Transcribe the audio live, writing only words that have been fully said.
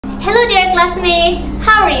Hello dear classmates,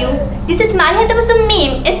 how are you? This is Maliha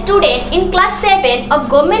Mim, a student in class 7 of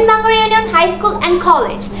Government Bangura Union High School and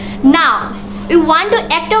College. Now, we want to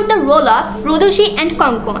act out the role of Rodoshi and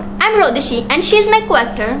Kanko. I'm Rodoshi and she is my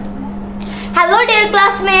co-actor. Hello dear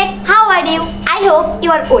classmate, how are you? I hope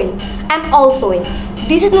you are well. I'm also well.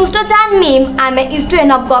 This is Nusratan Mim. I'm a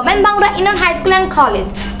student of Government Bangura Union High School and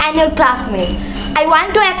College and your classmate. I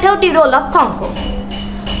want to act out the role of Kanko.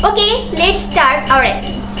 Okay, let's start our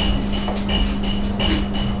acting.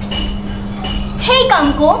 Hey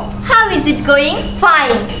Kanko, how is it going?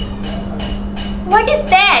 Fine. What is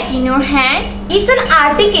that in your hand? It's an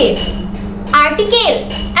article. Article?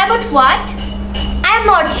 About what? I am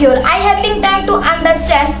not sure. I have been trying to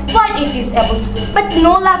understand what it is about, but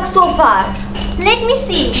no luck so far. Let me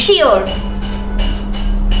see. Sure.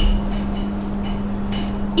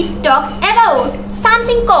 It talks about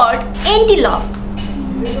something called antelope.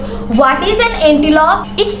 What is an antelope?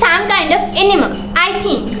 It's some kind of animal, I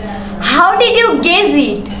think. How did you guess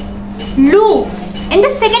it? Look, in the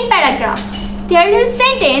second paragraph, there is a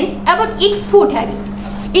sentence about its food habit.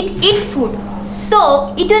 It eats food,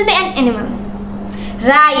 so it will be an animal.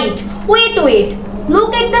 Right. Wait.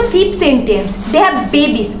 Look at the fifth sentence. They have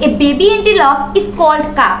babies. A baby antelope is called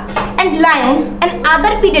calf, and lions and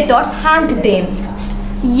other predators hunt them.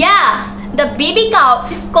 Yeah, the baby cow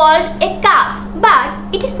is called a calf,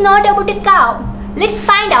 but it is not about a cow. Let's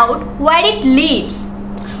find out where it lives.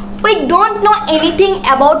 We don't know anything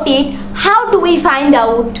about it. How do we find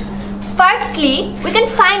out? Firstly, we can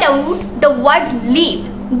find out the word live.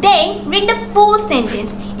 Then read the full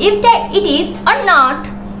sentence, if that it is or not.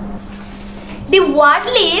 The word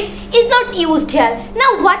live is not used here.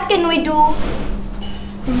 Now what can we do?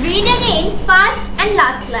 Read again first and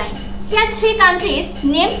last line. Here 3 countries'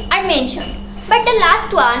 names are mentioned, but the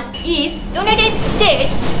last one is United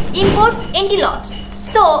States imports antelopes,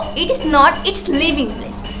 so it is not its living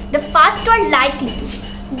place. The first one likely to.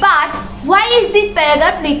 But why is this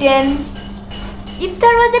paragraph written? If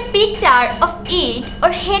there was a picture of it or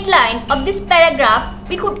headline of this paragraph,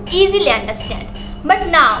 we could easily understand. But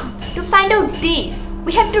now, to find out this,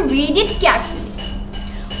 we have to read it carefully.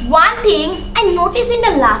 One thing I noticed in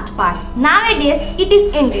the last part, nowadays it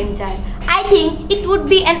is endangered. I think it would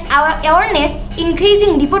be an awareness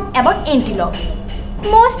increasing report about antelope.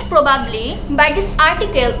 Most probably, but this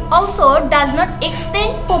article also does not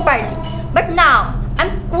explain properly. But now,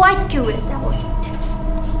 I'm quite curious about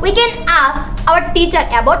it. We can ask our teacher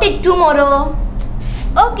about it tomorrow.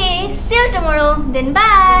 Okay, see you tomorrow. Then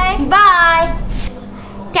bye. Bye.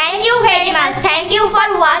 Thank you very much. Thank you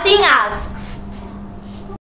for watching us.